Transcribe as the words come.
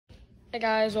Hey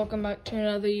guys, welcome back to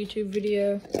another YouTube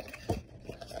video.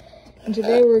 And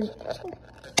today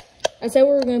I said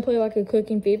we were gonna play like a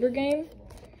cooking fever game,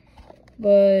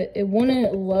 but it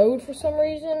wouldn't load for some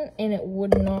reason and it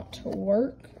would not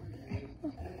work.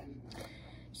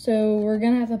 So we're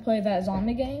gonna have to play that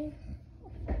zombie game.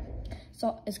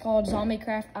 So it's called Zombie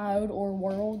Craft IO'd or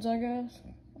Worldz, I guess,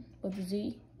 with a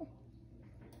Z.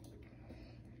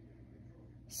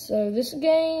 So this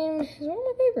game is one of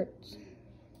my favorites.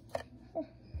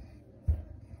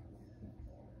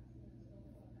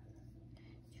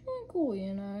 Cool,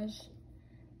 you know.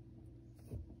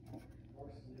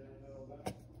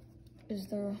 Is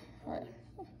there? Alright.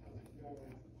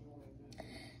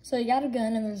 So you got a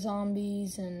gun and there's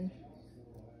zombies, and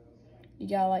you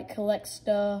gotta like collect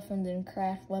stuff and then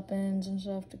craft weapons and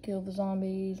stuff to kill the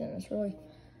zombies, and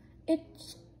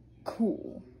it's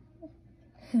cool.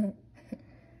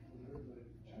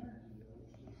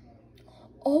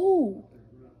 Oh.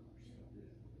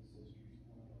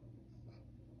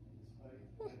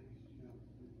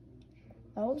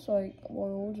 That looks like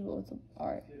Worldz, but with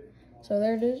alright. So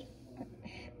there it is.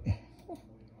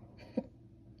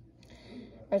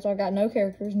 Alright, so I got no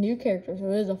characters, new characters. So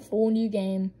it is a full new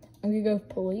game. I'm gonna go with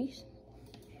police.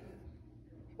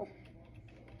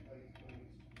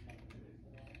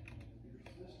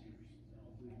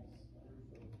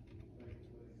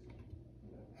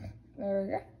 There we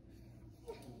go.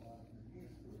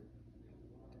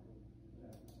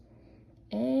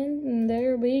 And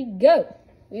there we go.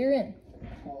 We're in.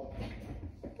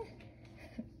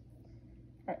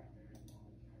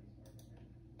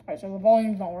 Alright, so the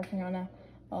volume's not working on now.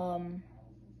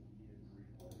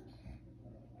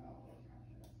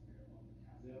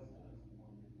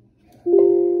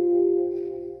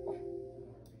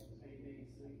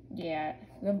 Yeah.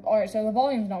 Alright, so the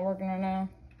volume's not working right now.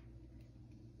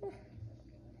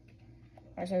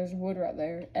 Alright, so there's wood right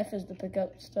there. F is to pick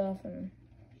up stuff, and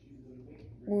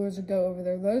there's a goat over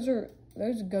there.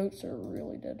 Those goats are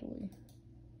really deadly.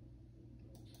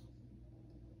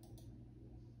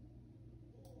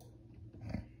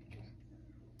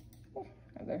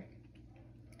 Right there.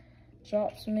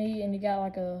 Chops meat, and you got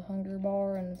like a hunger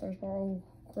bar and a thirst bar. Oh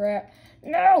crap!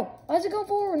 No! Why's it go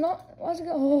forward? Not. Why's it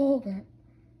go? Oh crap!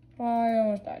 I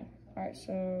almost died. All right,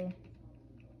 so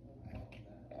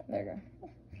there you go.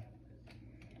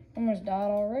 Almost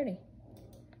died already.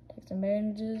 Take some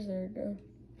bandages. There you go.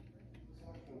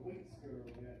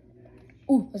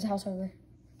 Ooh, there's a house over there.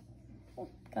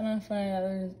 Kind of funny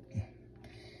that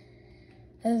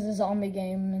this is a zombie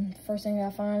game, and the first thing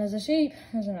I find is a sheep.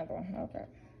 There's another one. Oh crap.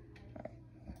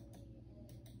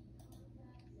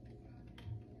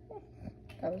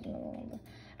 That was another one.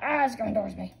 Ah, it's going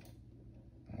towards me.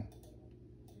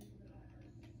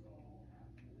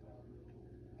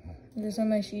 There's so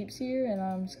many sheeps here, and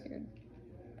I'm scared.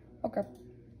 Okay.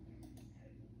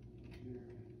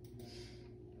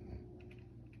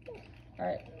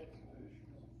 Alright.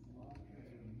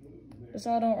 Just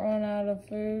so I don't run out of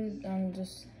food, I'm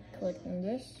just collecting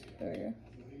this. There we go.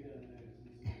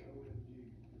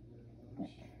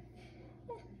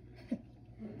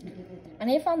 I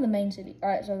need to find the main city.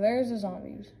 Alright, so there's the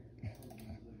zombies.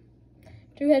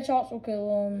 2 headshots will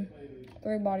kill them.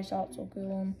 3 body shots will kill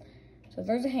them. So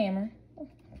there's a hammer.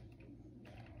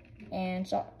 And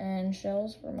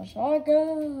shells for my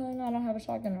shotgun. I don't have a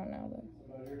shotgun right now, though.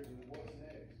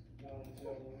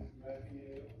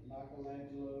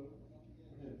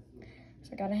 So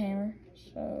I got a hammer.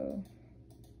 So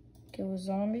kill a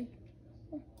zombie.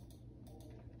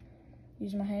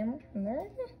 Use my hammer. And there we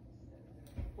go.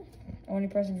 When you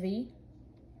press V,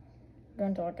 go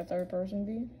into like a third-person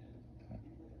view.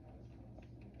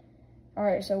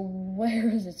 Alright, so where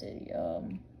is the city?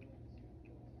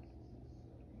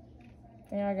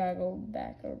 Yeah, I gotta go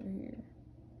back over here.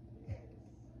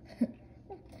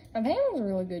 My hammer's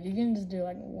really good. You can just do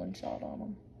like one shot on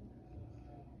them.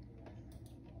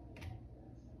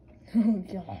 Oh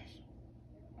gosh.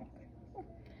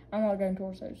 I'm not going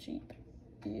towards those sheep.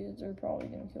 Because they're probably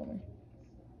gonna kill me.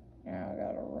 Now I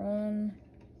gotta run.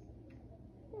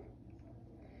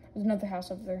 There's another house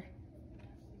over there.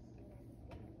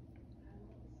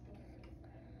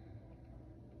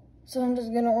 So I'm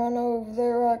just gonna run over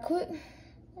there right quick.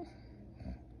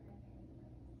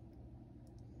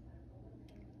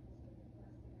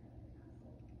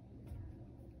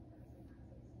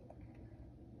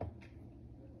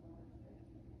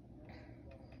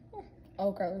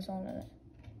 Oh crap, there's one in it.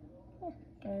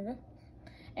 There we go.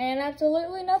 And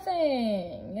absolutely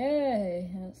nothing.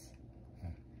 Yay. Yes.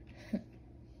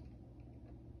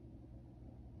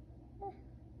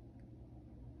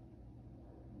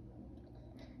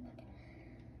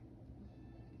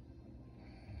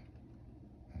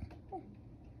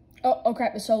 Oh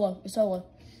crap, it's solo. It's solo.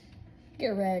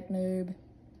 Get wrecked, noob.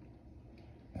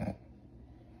 Yeah,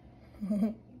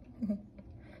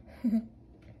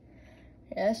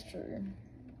 that's true.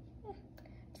 I was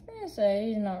gonna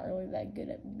say he's not really that good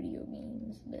at video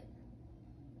games, but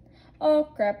oh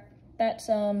crap. That's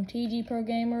TG Pro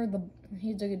Gamer.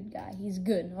 He's a good guy. He's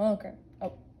good. Oh crap.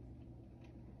 Oh.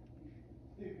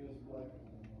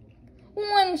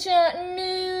 One shot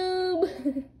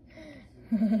noob.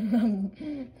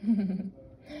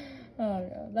 Oh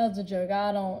god, that was a joke.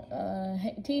 I don't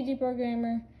TG Pro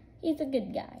Gamer, he's a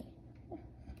good guy.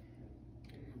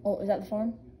 Oh, is that the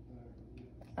farm?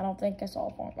 I don't think I saw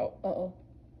a farm. Oh.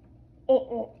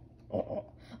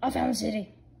 I found the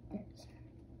city.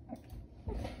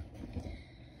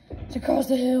 It's across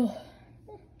the hill.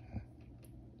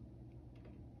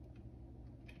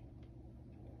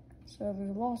 So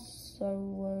there's lost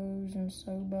solos and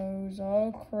sobos.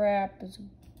 Oh crap, it's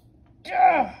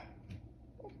gosh.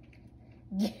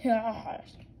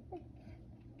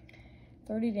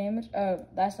 30 damage. Oh,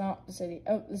 that's not the city.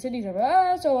 Oh, the city's over.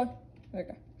 Ah, solo. There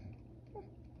we go.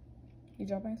 You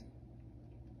drop anything?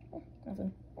 Oh,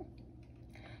 nothing.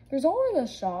 There's always a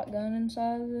shotgun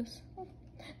inside of this.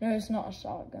 No, it's not a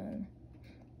shotgun.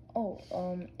 Oh,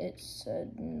 it's a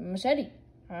machete.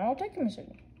 I'll take a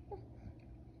machete.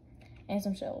 And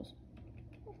some shells.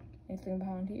 Anything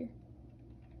behind here?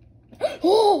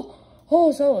 Oh,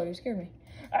 solo, you scared me.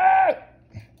 Ah!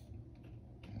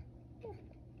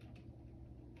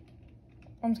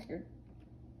 I'm scared.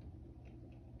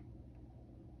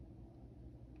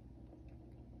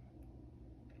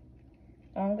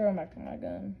 I'm going back to my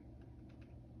gun.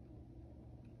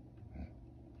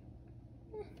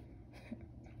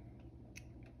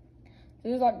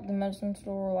 This is like the medicine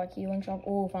store, like healing shop.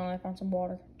 Oh, finally I found some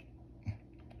water.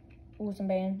 Oh, some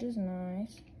bandages,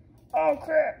 nice. Oh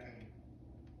crap!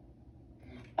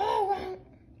 Oh wow!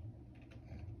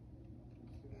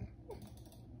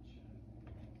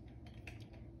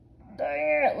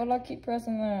 Dang it! Why do I keep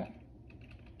pressing that?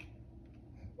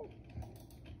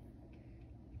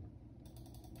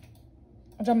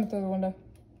 I'm jumping through the window.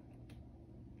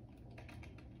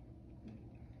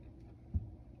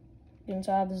 Get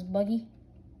inside this buggy.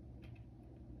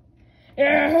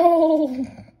 Yeah!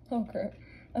 Oh crap.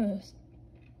 I missed.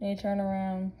 Need to turn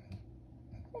around.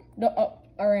 No, oh,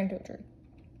 I ran into a tree.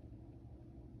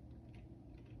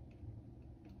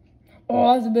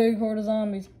 Oh, that's a big horde of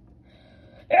zombies.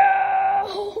 Yeah!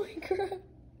 Holy crap.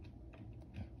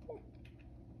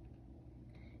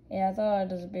 Yeah, I thought I'd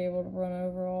just be able to run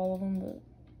over all of them, but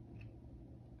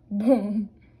boom.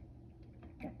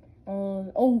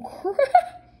 Oh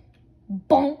crap!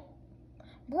 Boom!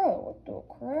 Bro, what the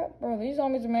crap? Bro, these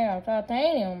zombies are made out of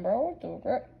titanium, bro. What the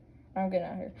crap? I'm getting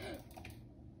out of here.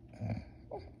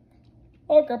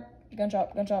 Oh crap.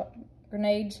 Gunshot.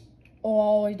 Grenades. Oh, I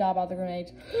always die by the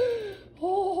grenades.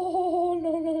 Oh,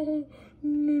 no.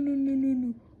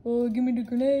 Oh, give me the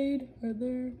grenade right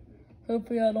there.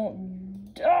 Hopefully I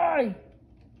don't die.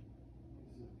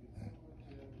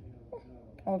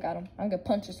 Oh, got him. I'm gonna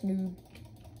punch this noob.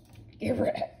 Get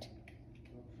wrecked.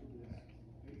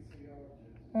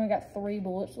 Only got 3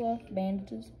 bullets left.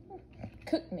 Bandages.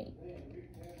 Cook meat.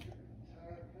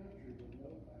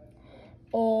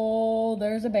 Oh,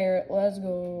 there's a Barrett. Let's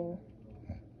go.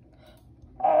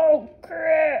 Oh,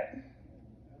 crap.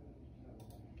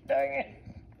 Dang it.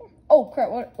 Oh, crap.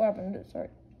 What happened to this? Sorry.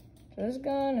 So this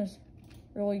gun is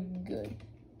really good.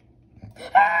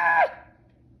 Ah!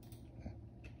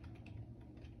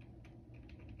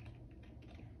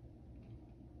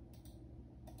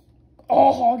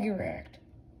 Oh, I'll get wrecked.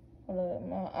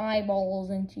 My eyeballs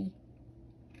itchy.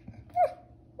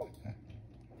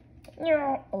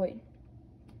 Oh, wait.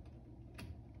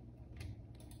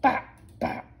 Bah.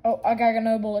 Oh, I got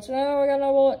no bullets. No, I got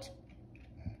no bullets.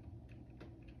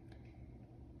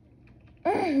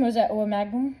 Was that a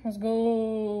Magnum? Let's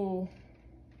go.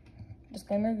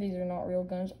 Disclaimer, these are not real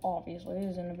guns, obviously.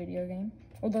 This isn't a video game.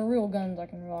 Well, they're real guns I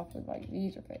can roll off with, like,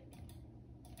 these are fake.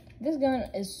 This gun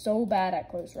is so bad at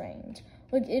close range.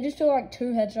 Like, it just took like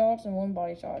 2 headshots and 1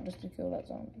 body shot just to kill that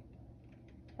zombie.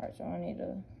 Alright, so I need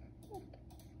to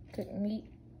cook meat,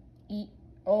 eat.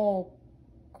 Oh,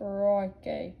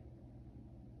 crikey.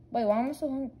 Wait, why am I so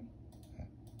hungry?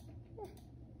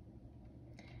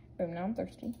 Boom, now I'm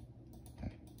thirsty.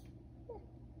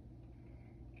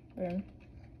 Boom.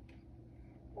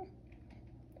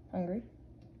 Hungry.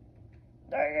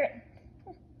 Dang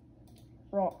it.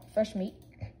 Raw, fresh meat.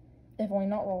 Definitely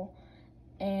not raw.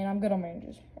 And I'm good on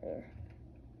bandages.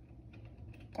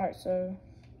 Alright, so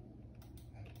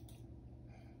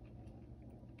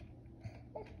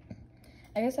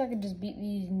I guess I could just beat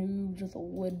these noobs with a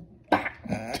wood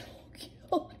bat.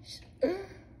 Oh, gosh.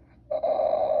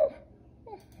 Oh.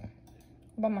 What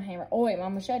about my hammer? Oh, wait, my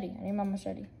machete. I need my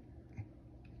machete.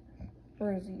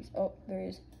 Where is these? Oh, there he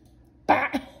is.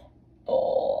 Bah!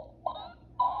 Oh.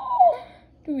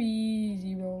 Too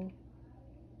easy, bro.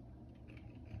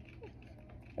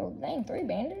 Oh, dang, 3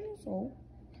 bandages? Oh.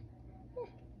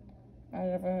 I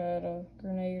never had a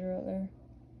grenade right there.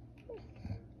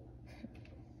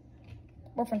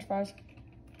 More french fries.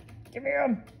 Give me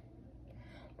them.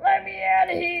 Let me out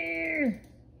of here.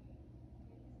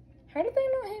 How did they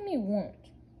not hit me once?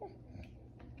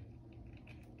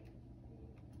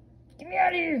 Get me out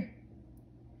of here.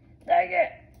 Dang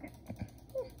it.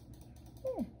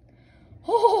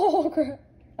 Oh, crap.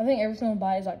 I think every single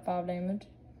bite is like 5 damage.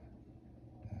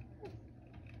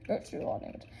 That's a lot of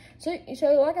damage.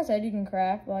 So like I said, you can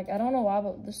craft. Like, I don't know why,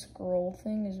 but the scroll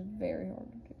thing is very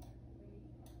hard to do.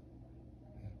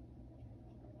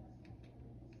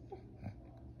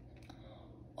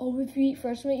 Oh, if you eat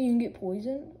fresh meat, you can get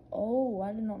poisoned? Oh,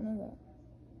 I did not know that.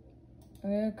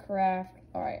 I'm gonna craft.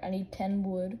 Alright, I need 10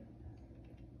 wood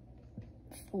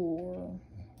for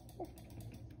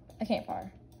a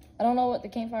campfire. I don't know what the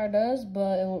campfire does,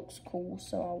 but it looks cool,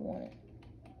 so I want it.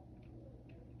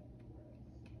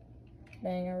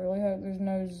 Dang, I really hope there's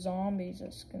no zombies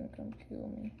that's gonna come kill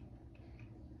me.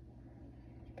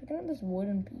 Picking up this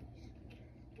wooden piece.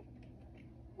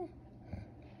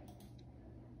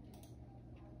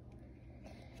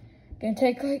 Gonna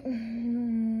take like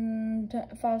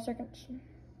 5 seconds.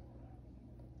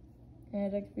 Gonna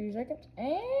take a few seconds.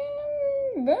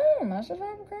 And boom, I should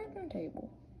have a crafting table.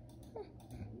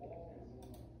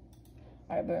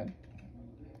 Alright, boom.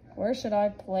 Where should I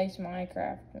place my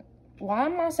crafting? Why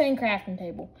am I saying crafting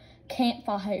table?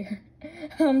 Campfire.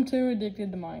 I'm too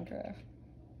addicted to Minecraft.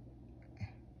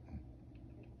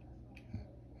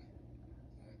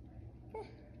 I'm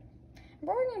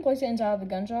probably gonna place it inside the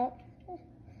gun shop.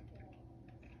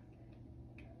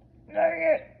 Dang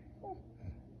it!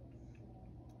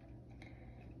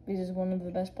 This is one of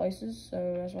the best places,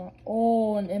 so that's why.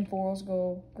 Oh, an M4, let's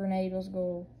go. Grenade, let's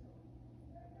go.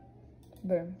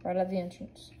 Boom, right at the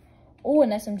entrance. Oh, an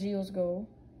SMG, let's go.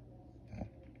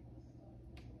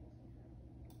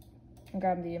 I'm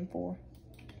grabbing the M4.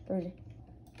 Where is he?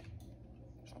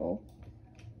 Let's go.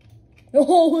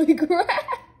 Holy crap!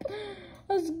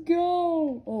 Let's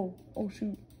go! Oh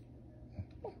shoot.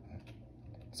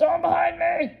 Someone behind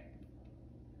me!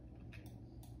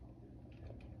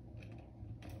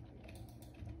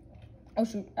 Oh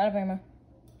shoot, out of ammo.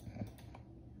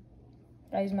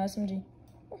 Gotta use my SMG.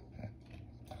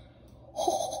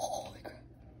 Holy crap.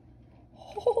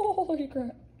 Holy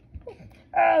crap.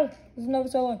 Oh, there's another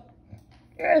solo.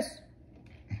 Yes!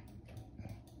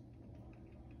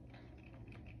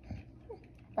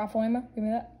 Rifle ammo, give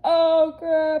me that. Oh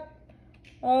crap!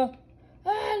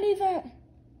 I need that.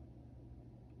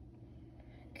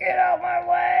 Get out my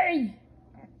way!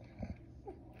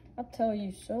 I'll tell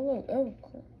you, solo. Oh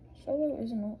crap. Solo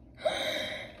isn't all.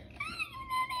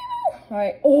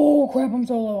 Alright. Oh crap, I'm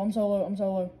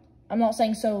solo. I'm not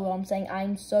saying solo, I'm saying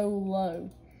I'm so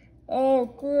low. Oh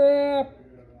crap.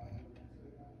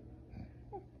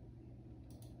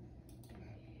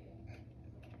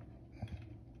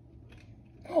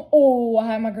 Oh, I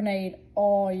have my grenade.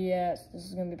 Oh yes, this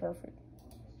is gonna be perfect.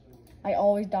 I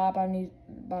always die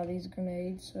by these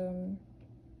grenades, so I'm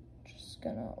just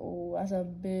gonna. Oh, that's a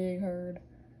big herd.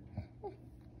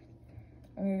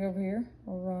 I'm gonna go over here.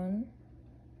 Run.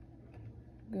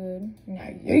 Good. Now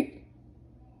yeet.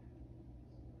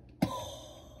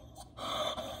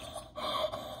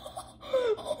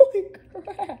 Holy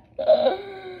crap!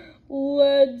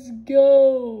 Let's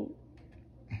go.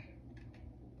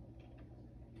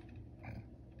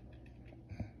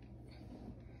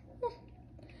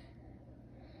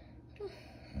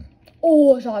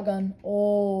 Oh, a shotgun.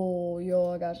 Oh,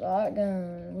 yo, I got a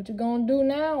shotgun. What you gonna do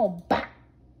now? Bah!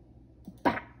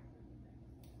 Bah!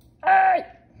 Hey!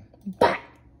 Bah!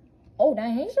 Oh,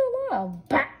 dang, he's still alive.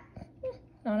 Bah!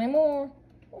 Not anymore.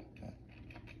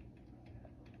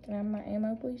 Can I have my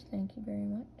ammo, please? Thank you very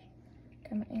much.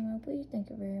 Can I have my ammo, please? Thank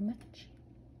you very much.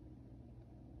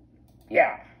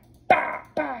 Yeah! Bah!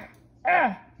 Bah!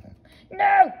 Ah!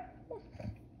 No!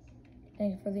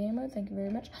 Thank you for the ammo. Thank you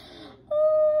very much.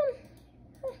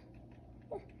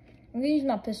 I'm gonna use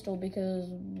my pistol because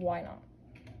why not?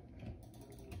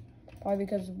 Probably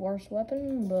because it's the worst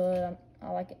weapon, but I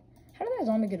like it. How did that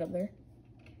zombie get up there?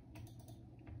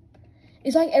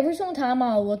 It's like every single time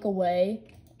I look away,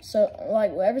 so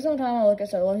like every single time I look at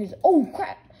Solo, he's oh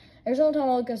crap! Every single time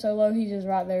I look at Solo, he's just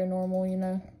right there, normal, you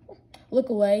know. look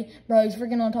away. Bro, he's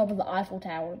freaking on top of the Eiffel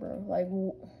Tower, bro. Like,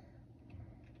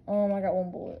 I got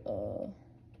one bullet.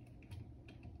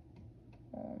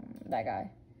 That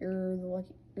guy. You're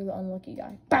the unlucky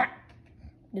guy. Bah!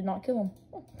 Did not kill him.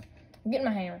 I'm getting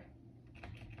my hammer.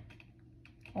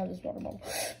 Oh, this water bottle.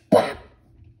 Bah!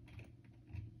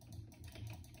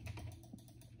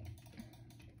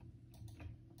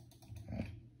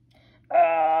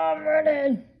 Oh, I'm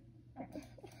running.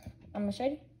 I'm a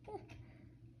shady.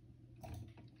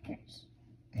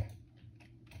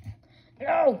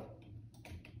 No!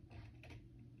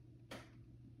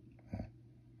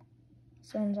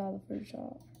 Someone's out of the food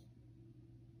shop.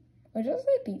 Wait, does it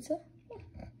say pizza?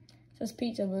 It says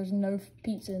pizza, but there's no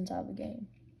pizza inside the game.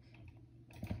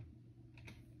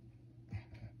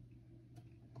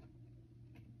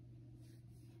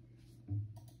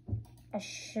 I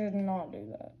should not do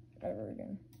that ever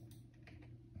again.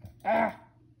 Ah!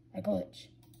 I glitch.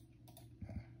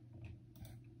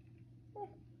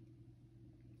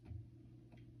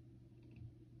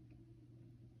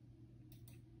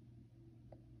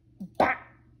 Bah!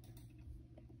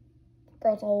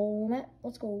 Across the whole map.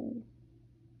 Let's go.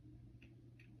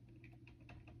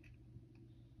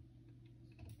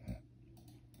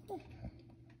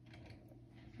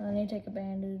 I need to take a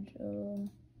bandage.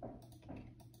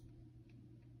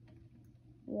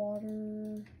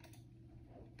 Water.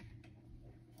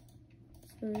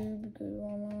 Food, because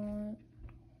why not?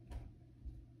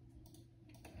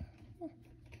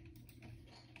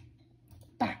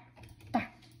 Bah! Bah!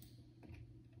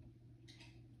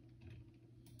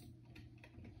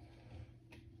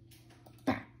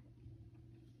 Bah!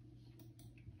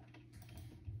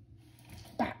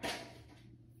 Bah!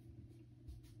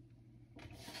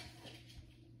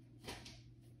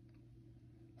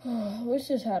 Wish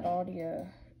this had audio.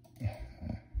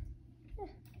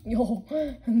 Yo,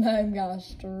 that got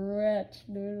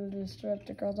stretched, dude. Just stretched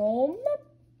across the whole map.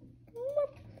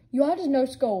 Yo, I just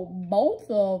no-scope both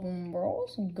of them, bro.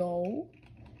 Let's go.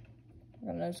 I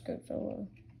got no-scope solo.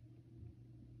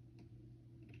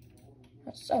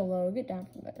 That's solo. Get down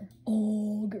from there.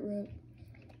 Oh, get wrecked.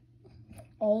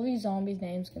 All these zombies'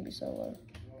 names can be solo.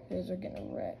 Because they're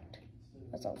getting wrecked.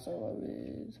 That's how solo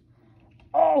is.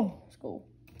 Oh, it's cool.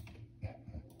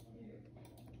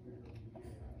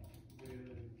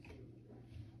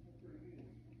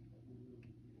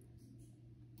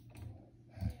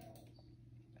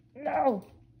 No!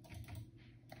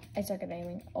 I suck at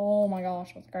aiming. Oh my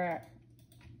gosh, that's crap.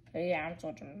 Yeah, I'm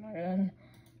switching my gun.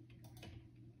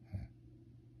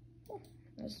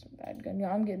 This is a bad gun.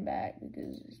 Yeah, I'm getting back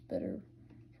because it's better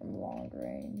from long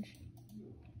range.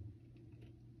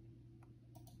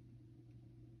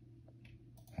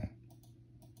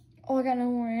 Oh, I got no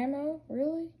more ammo?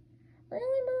 Really?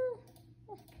 Really, bro?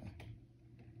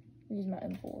 Use my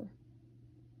M4.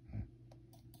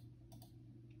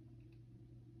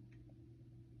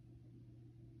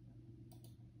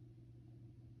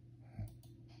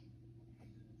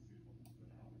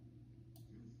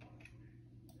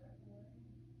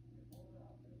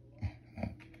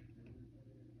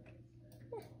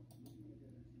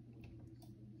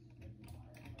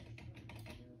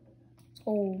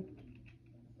 Oh,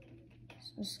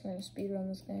 so I'm just gonna speedrun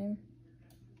this game.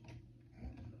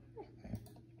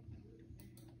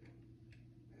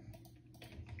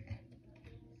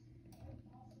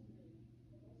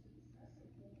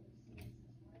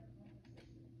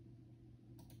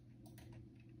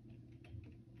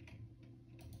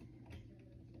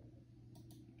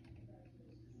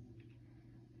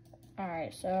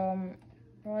 Alright, so I'm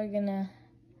probably gonna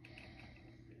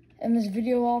end this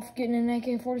video off getting an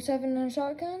AK-47 and a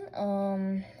shotgun.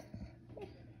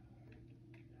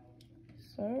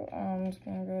 So I'm just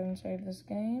gonna go ahead and save this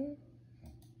game.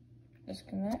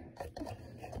 Disconnect.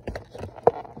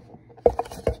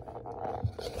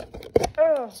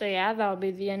 Oh, so yeah, that'll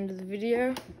be the end of the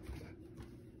video.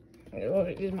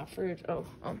 Use my fridge. Oh,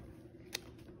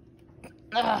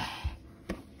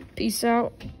 peace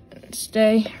out.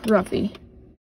 Stay roughy.